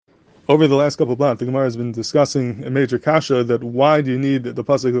Over the last couple of blocks, the Gemara has been discussing a major kasha that why do you need the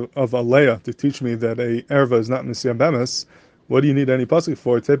pasuk of Aleya to teach me that a erva is not Nisiyam Bemis? What do you need any pasuk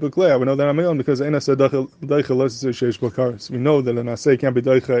for? Typically, I would know that on my own because Eina said Daicha Losis Sheish Bakaris. We know that an Asay can't be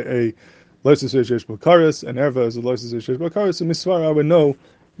Daicha a Losis Sheish Bakaris, and erva is a Losis Sheish Bakaris. So Misvar, I would know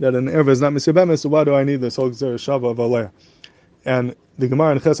that an erva is not Nisiyam Bemis. So why do I need this whole Gzera Shava of Aleya? And the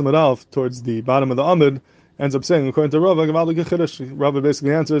Gemara in Chesam Adalf, towards the bottom of the Amud, ends up saying, according to Rava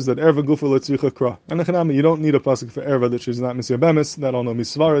basically answers that erva gufa letzricha kra. And you don't need a pasuk for erva that she's not Nisiyam Bemis. That all know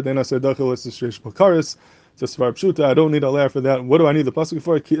misvara. Then I said dachil letzrish bakaris. It's a svar pshuta. I don't need a layer for that. What do I need the pasuk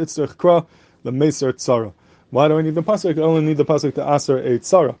for? Ki itzrich kra the meser tzara. Why do I need the pasuk? I only need the pasuk to aser a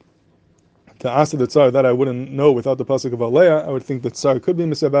tzara. To aser the tzara that I wouldn't know without the pasuk of Aleya. I would think that tzara could be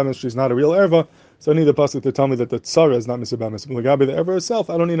Nisiyam Bemis. She's not a real erva. So I need the pasuk to tell me that the tzara is not Nisiyam Bemis. But Lagabi the erva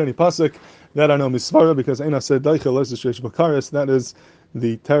herself, I don't need any pasuk. That I know misvara because Eina said daicha lesis sheish bakaris. That is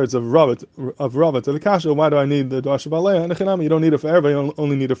the teretz of Rava to the kasha. Why do I need the dash of Aleya? And you don't need it for erva. You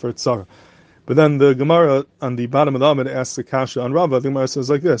only need it for tzara. But then the Gemara on the bottom of the Amud asks the kasha on Rava. The Gemara says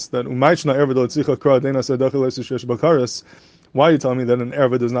like this: that umaychna erva do tzricha kra. Eina said daicha lesis sheish bakaris. Why are you telling me that an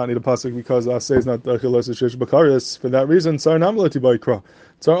erva does not need a pasuk because Asay is not daicha lesis sheish bakaris? For that reason, tzar namla by kra.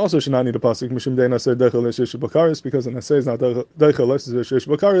 Tzar also should not need a pasuk. Mishum dein Asay daicha lesis sheish bakaris because an Asay is not daicha lesis sheish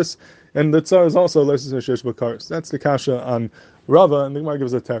bakaris, and the tzar is also lesis sheish bakaris. That's the kasha on Rava, and the Gemara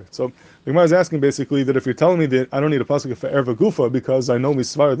gives a teretz. So the Gemara is asking basically that if you're telling me that I don't need a pasuk for erva gufa because I know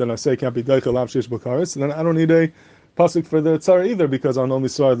misvar that Asay can't be daicha lav sheish bakaris, then I don't need a pasuk for the tzar either because I'll know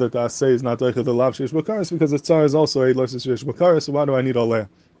misvar that the Asay is not daicha the lav sheish bakaris because the tzar is also a lesis sheish bakaris. So why do I need Aleya?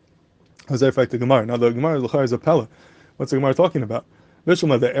 As I fact the Gemara. Now the Gemara is a pella. What's the Gemara talking about?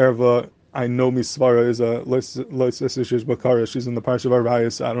 Vishma the erva, I know misvara is a lesis sheish bakaris. She's in the parsha of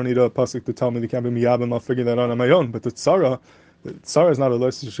Arayis. I don't need a pasuk to tell me the can't be miyabim. I'll figure that out on my own. But the tzara is not a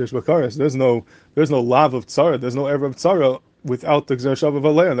lesis sheish bakaris. There's no lav of tzara. There's no erva of tzara without the gzer shav of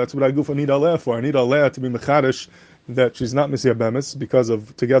Aleya. That's what I goof need Aleya for. I need Aleya to be mechadish that she's not Nisiyam Bemis because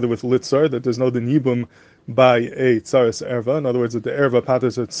of, together with litzar, that there's no din yibum by a tzaris erva. In other words, that the erva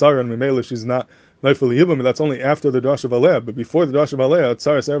patters her tzara and memela she's not knifely yibum, and that's only after the dash of Aleya. But before the dash of Aleya,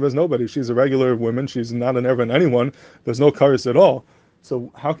 tzaris erva is nobody. She's a regular woman. She's not an erva in anyone. There's no karis at all.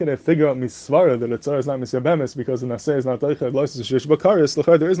 So how can I figure out misvara that a tzara is not Nisiyam Bemis because an Asay is not daicha losis sheish bakaris?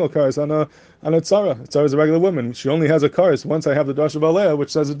 There is no karis on a tzara. A tzara is a regular woman. She only has a karis once I have the dash of Aleya,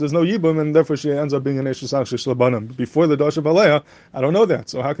 which says that there's no yibum, and therefore she ends up being an eshesach sheish labanim. Before the dash of Aleya, I don't know that.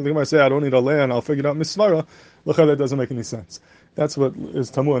 So how can the Gemara say I don't need Aleya and I'll figure out misvara? That doesn't make any sense. That's what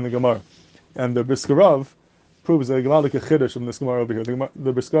is tamu in the Gemara, and the Briskarav proves a Gemaldik Chiddush from this Gemara over here.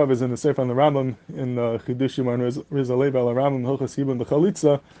 The Briskarav is in the Sefer on the Rambam in חידושו and Rizalei Bal Rambam Hilchos Hibun the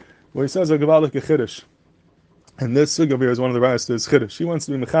Chalitza, where he says a Gemaldik Chiddush. And this sug over here is one of the rayas to his Chiddush. He wants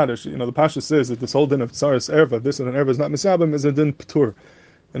to be Mechadish. The Pasha says that this whole din of Tzaris Erva, this and an Erva is not Misabim, is a din P'tur.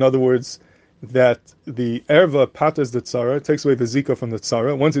 In other words, that the Erva patters the Tzara, takes away the Zika from the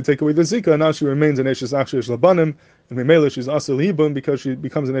Tzara. Once you take away the Zika, now she remains an Eshesach Sheish Labanim, and Memela she's Asel Hibun because she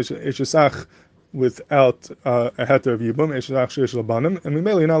becomes an Eshesach without a heter of yibum, eshesach sheish labanim, and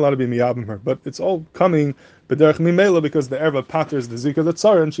mimela you're not allowed to be miyabim her. But it's all coming b'derech mimela because the erva patters the zika the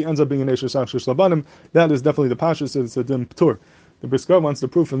tzara, and she ends up being an eshesach sheish labanim. That is definitely the pasha, so it's a din p'tur. The Briskar wants to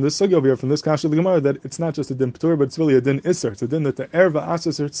prove from this sugi over here, from this kasha of the Gemara, that it's not just a din p'tur, but it's really a din iser. It's a din that the erva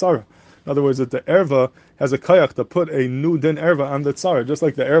asks her tzara. In other words, that the erva has a kayak to put a new din erva on the tzara, just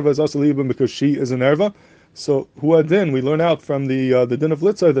like the erva is also yibum because she is an erva. So huadin, we learn out from the din of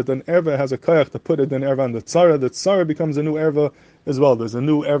litzar that an erva has a kayak to put a din erva on the tzara. The tzara becomes a new erva as well. There's a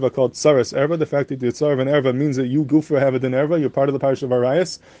new erva called tzaras erva. The fact that the tzara of an erva means that you goofer have a din erva. You're part of the parish of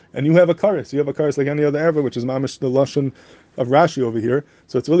Arayis, and you have a karis. You have a karis like any other erva, which is mamish the lashon of Rashi over here.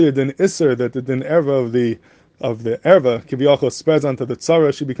 So it's really a din iser that the din erva of the erva kiviyachol spreads onto the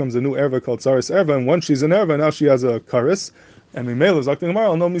tzara. She becomes a new erva called tzaras erva, and once she's an erva, now she has a karis. And mimela is like the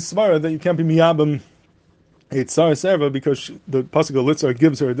Gemara, no misvara that you can't be miyabim a tzaras erva because the pasuk of litzar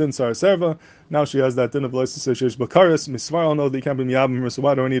gives her a din tzaras erva. Now she has that din of lesis sheish bakaris. Misvar I'll know that you can't be miyabim her, so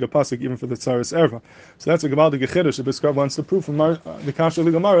why do I need a pasuk even for the tzaras erva? So that's a Gemaldik Chiddush. The Briskar wants to prove from the kasha of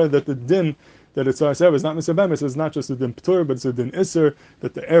the Gemara that the din that it's tzaras erva is not Nisiyam Bemis. It's not just a din p'tur, but it's a din iser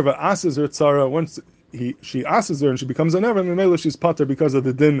that the erva asks her tzara. Once she asks her and she becomes an erva, memela she's pater because of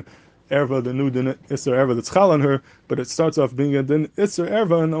the din erva, the new din iser erva that's chal on her. But it starts off being a din iser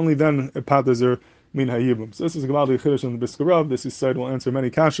erva, and only then it paters her min hayibum. So this is Gemaldik Chiddush in the Briskarav. This is said will answer many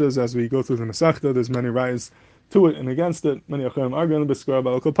kashas as we go through the Masechta. There's many rayas to it and against it. Many acharim argue on the Briskarav.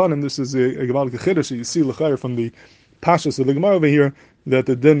 Al kol panim, this is a Gemaldik Chiddush. You see l'chayr from the pashas of the Gemara over here that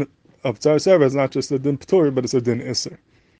the din of tzaras erva is not just a din p'tur, but it's a din iser.